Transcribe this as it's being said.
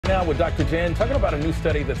now with Dr. Jen, talking about a new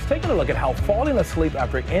study that's taking a look at how falling asleep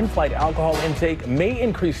after in-flight alcohol intake may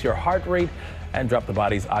increase your heart rate and drop the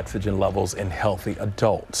body's oxygen levels in healthy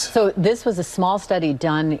adults. So this was a small study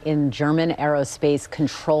done in German aerospace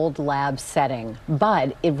controlled lab setting,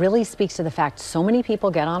 but it really speaks to the fact so many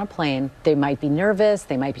people get on a plane, they might be nervous,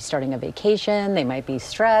 they might be starting a vacation, they might be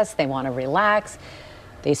stressed, they want to relax.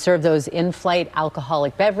 They serve those in-flight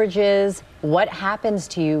alcoholic beverages. What happens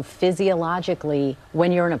to you physiologically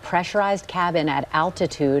when you're in a pressurized cabin at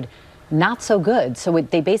altitude? Not so good. So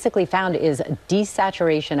what they basically found is a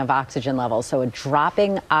desaturation of oxygen levels, so a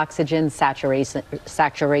dropping oxygen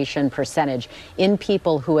saturation percentage in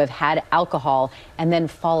people who have had alcohol and then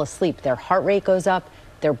fall asleep. Their heart rate goes up,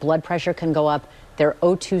 their blood pressure can go up, their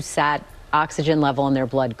O2 sat oxygen level in their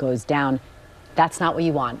blood goes down. That's not what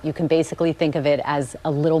you want. You can basically think of it as a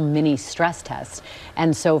little mini stress test.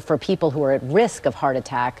 And so for people who are at risk of heart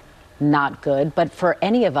attack, not good. But for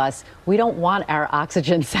any of us, we don't want our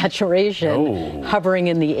oxygen saturation hovering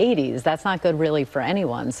in the 80s. That's not good really for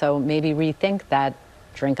anyone. So maybe rethink that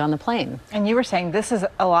drink on the plane. And you were saying this is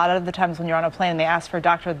a lot of the times when you're on a plane and they ask for a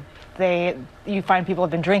doctor, you find people have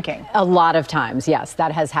been drinking. A lot of times, yes.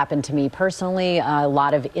 That has happened to me personally. A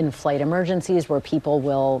lot of in-flight emergencies where people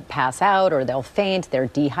will pass out or they'll faint, they're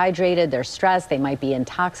dehydrated, they're stressed, they might be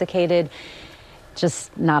intoxicated.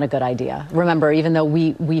 Just not a good idea. Remember, even though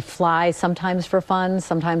we fly sometimes for fun,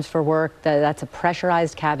 sometimes for work, that's a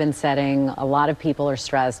pressurized cabin setting. A lot of people are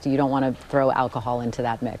stressed. You don't want to throw alcohol into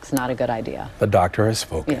that mix. Not a good idea. The doctor has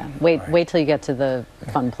spoken. Yeah. Wait till you get to the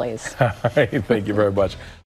fun place. All right. Thank you very much.